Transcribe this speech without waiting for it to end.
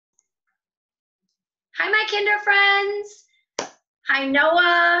Hi, my kinder friends. Hi,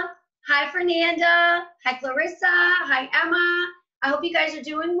 Noah. Hi, Fernanda. Hi, Clarissa. Hi, Emma. I hope you guys are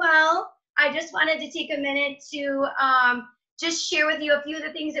doing well. I just wanted to take a minute to just share with you a few of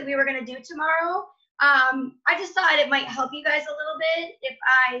the things that we were going to do tomorrow. I just thought it might help you guys a little bit if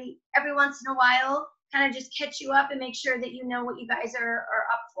I, every once in a while, kind of just catch you up and make sure that you know what you guys are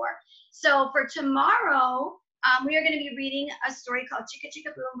up for. So for tomorrow, we are going to be reading a story called Chicka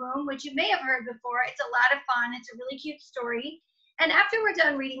Chicka Boom Boom, which you may have heard before. It's a lot of fun. It's a really cute story. And after we're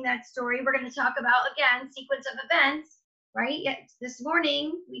done reading that story, we're going to talk about, again, sequence of events, right? This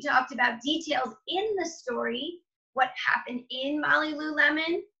morning, we talked about details in the story, what happened in Molly Lou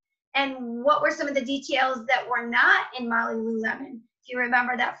Lemon, and what were some of the details that were not in Molly Lou Lemon, if you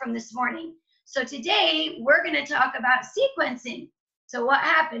remember that from this morning. So today, we're going to talk about sequencing. So what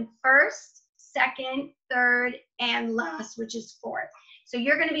happened first, second, third, and last, which is fourth. So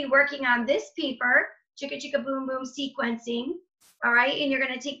you're going to be working on this paper, Chicka Chicka Boom Boom sequencing, all right? And you're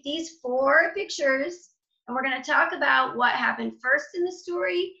going to take these 4 pictures, and we're going to talk about what happened first in the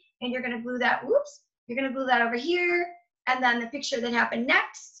story, and you're going to glue that, whoops, you're going to glue that over here, and then the picture that happened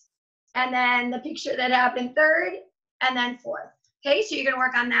next, and then the picture that happened third, and then fourth. Okay, so you're going to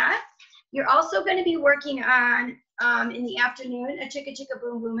work on that. You're also going to be working on, in the afternoon, a Chicka Chicka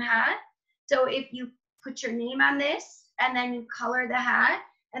Boom Boom hat. So if you put your name on this, and then you color the hat,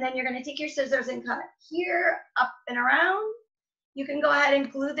 and then you're going to take your scissors and cut here, up and around. You can go ahead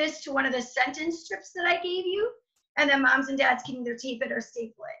and glue this to one of the sentence strips that I gave you, and then moms and dads can either tape it or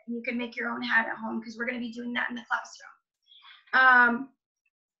staple it. And you can make your own hat at home because we're going to be doing that in the classroom.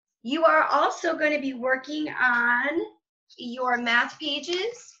 You are also going to be working on your math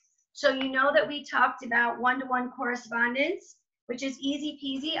pages. So you know that we talked about one-to-one correspondence, which is easy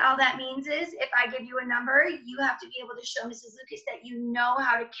peasy. All that means is if I give you a number, you have to be able to show Mrs. Lucas that you know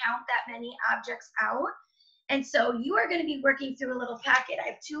how to count that many objects out. And so you are going to be working through a little packet. I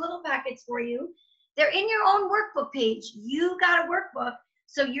have 2 little packets for you. They're in your own workbook page. You got a workbook,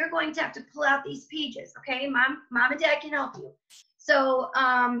 so you're going to have to pull out these pages, okay? Mom and dad can help you. So,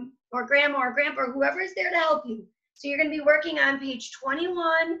 or grandma or grandpa, or whoever is there to help you. So you're going to be working on page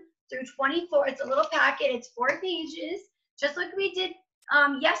 21 through 24. It's a little packet. It's 4 pages. Just like we did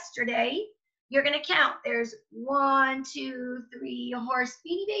yesterday, you're going to count. There's 1, 2, 3 horse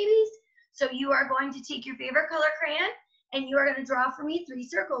Beanie Babies. So you are going to take your favorite color crayon and you are going to draw for me 3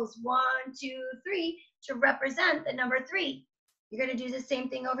 circles, 1, 2, 3, to represent the number 3. You're going to do the same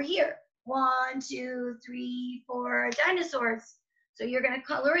thing over here. 1, 2, 3, 4 dinosaurs. So you're going to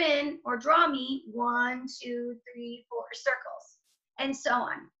color in or draw me 1, 2, 3, 4 circles, and so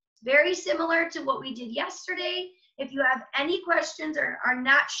on. Very similar to what we did yesterday. If you have any questions or are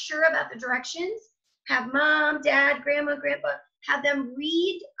not sure about the directions, have mom, dad, grandma, grandpa, have them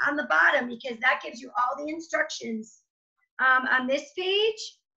read on the bottom because that gives you all the instructions. On this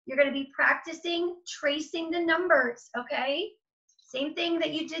page, you're going to be practicing tracing the numbers, okay? Same thing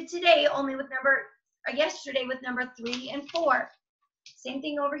that you did today, only with yesterday with number 3 and 4. Same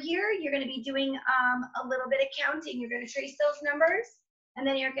thing over here. You're going to be doing a little bit of counting. You're going to trace those numbers, and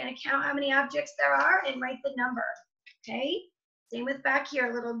then you're going to count how many objects there are and write the number, okay? Same with back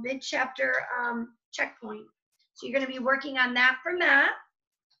here, a little mid-chapter checkpoint. So you're going to be working on that for math.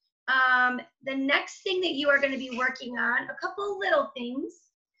 The next thing that you are going to be working on, a couple little things.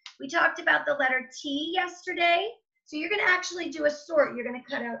 We talked about the letter T yesterday. So you're going to actually do a sort. You're going to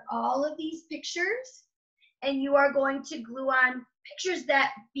cut out all of these pictures, and you are going to glue on pictures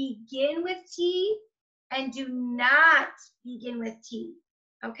that begin with T and do not begin with T,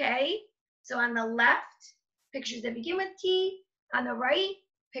 okay? So on the left, pictures that begin with T. On the right,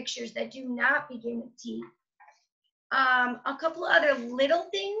 pictures that do not begin with T. A couple other little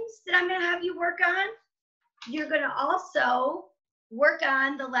things that I'm going to have you work on. You're going to also work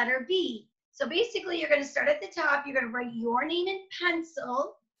on the letter B. So basically, you're going to start at the top. You're going to write your name in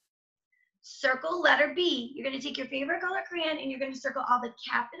pencil. Circle letter B. You're going to take your favorite color crayon and you're going to circle all the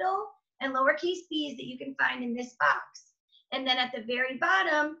capital and lowercase b's that you can find in this box. And then at the very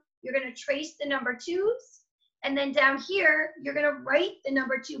bottom, you're going to trace the number 2's. And then down here, you're going to write the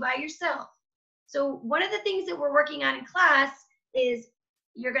number 2 by yourself. So one of the things that we're working on in class is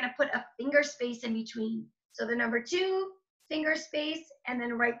you're going to put a finger space in between. So the number 2, finger space, and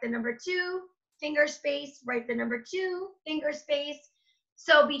then write the number 2, finger space, write the number 2, finger space.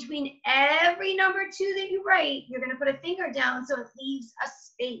 So between every number 2 that you write, you're going to put a finger down so it leaves a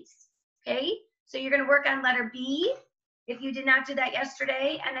space, okay? So you're going to work on letter B, if you did not do that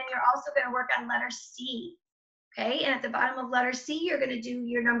yesterday, and then you're also going to work on letter C, okay? And at the bottom of letter C, you're going to do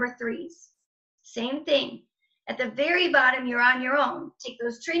your number 3's. Same thing. At the very bottom, you're on your own. Take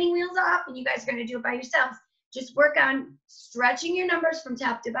those training wheels off, and you guys are going to do it by yourselves. Just work on stretching your numbers from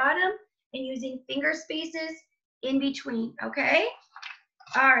top to bottom and using finger spaces in between, okay?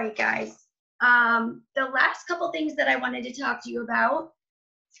 All right, guys. The last couple things that I wanted to talk to you about.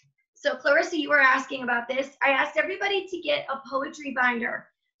 So Clarissa, you were asking about this. I asked everybody to get a poetry binder.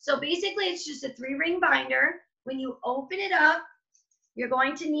 So basically, it's just a 3-ring binder. When you open it up, you're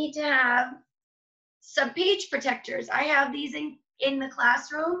going to need to have some page protectors. I have these in the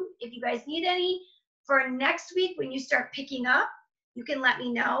classroom. If you guys need any for next week, when you start picking up, you can let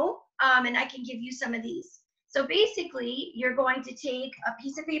me know, and I can give you some of these. So basically, you're going to take a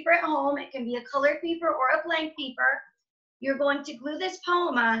piece of paper at home. It can be a colored paper or a blank paper. You're going to glue this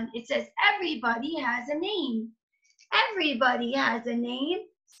poem on. It says, everybody has a name. Everybody has a name.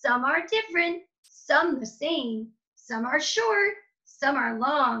 Some are different, some the same. Some are short, some are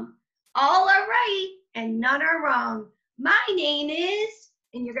long. All are right and none are wrong. My name is,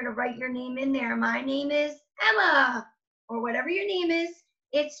 and you're going to write your name in there. My name is Emma, or whatever your name is.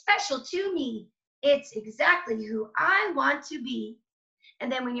 It's special to me. It's exactly who I want to be.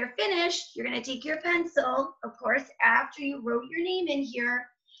 And then when you're finished, you're going to take your pencil, of course, after you wrote your name in here,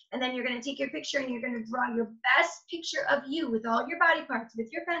 and then you're going to take your picture and you're going to draw your best picture of you with all your body parts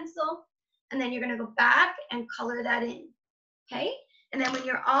with your pencil, and then you're going to go back and color that in, okay? And then when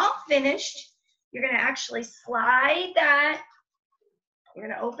you're all finished, you're going to actually slide that. You're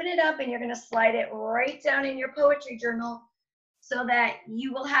going to open it up and you're going to slide it right down in your poetry journal so that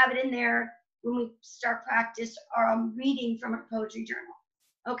you will have it in there when we start practice or reading from our poetry journal,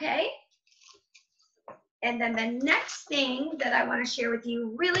 okay? And then the next thing that I want to share with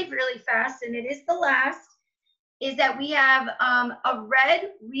you really, really fast, and it is the last, is that we have a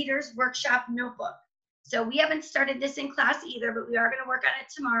Red Readers Workshop notebook. So we haven't started this in class either, but we are going to work on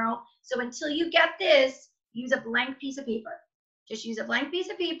it tomorrow. So until you get this, use a blank piece of paper. Just use a blank piece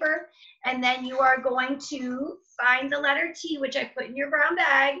of paper, and then you are going to find the letter T, which I put in your brown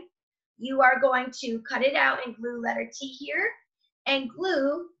bag. You are going to cut it out and glue letter T here, and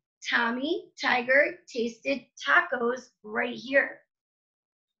glue Tommy Tiger Tasted Tacos right here.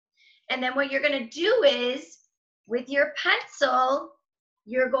 And then what you're going to do is, with your pencil,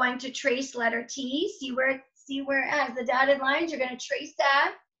 you're going to trace letter T. See where it has the dotted lines? You're going to trace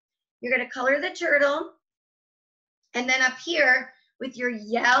that. You're going to color the turtle. And then up here, with your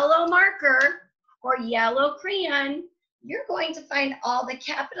yellow marker or yellow crayon, you're going to find all the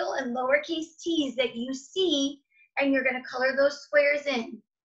capital and lowercase t's that you see, and you're going to color those squares in.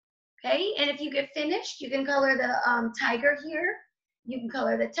 Okay, and if you get finished, you can color the tiger here. You can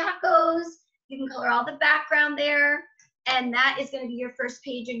color the tacos. You can color all the background there. And that is going to be your first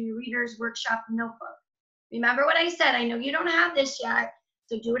page in your Reader's Workshop notebook. Remember what I said. I know you don't have this yet.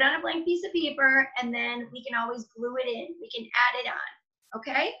 So do it on a blank piece of paper, and then we can always glue it in. We can add it on,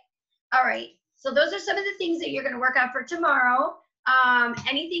 okay? All right, so those are some of the things that you're gonna work on for tomorrow.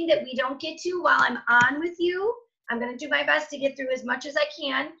 Anything that we don't get to while I'm on with you, I'm gonna do my best to get through as much as I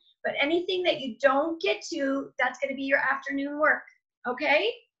can, but anything that you don't get to, that's gonna be your afternoon work,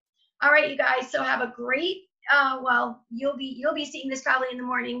 okay? All right, you guys, so have a great, well, you'll be seeing this probably in the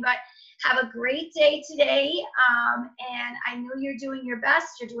morning, but have a great day today, and I know you're doing your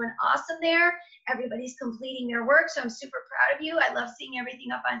best. You're doing awesome there. Everybody's completing their work, so I'm super proud of you. I love seeing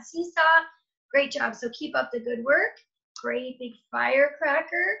everything up on Seesaw. Great job. So keep up the good work. Great big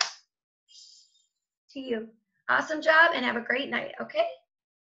firecracker to you. Awesome job, and have a great night, okay?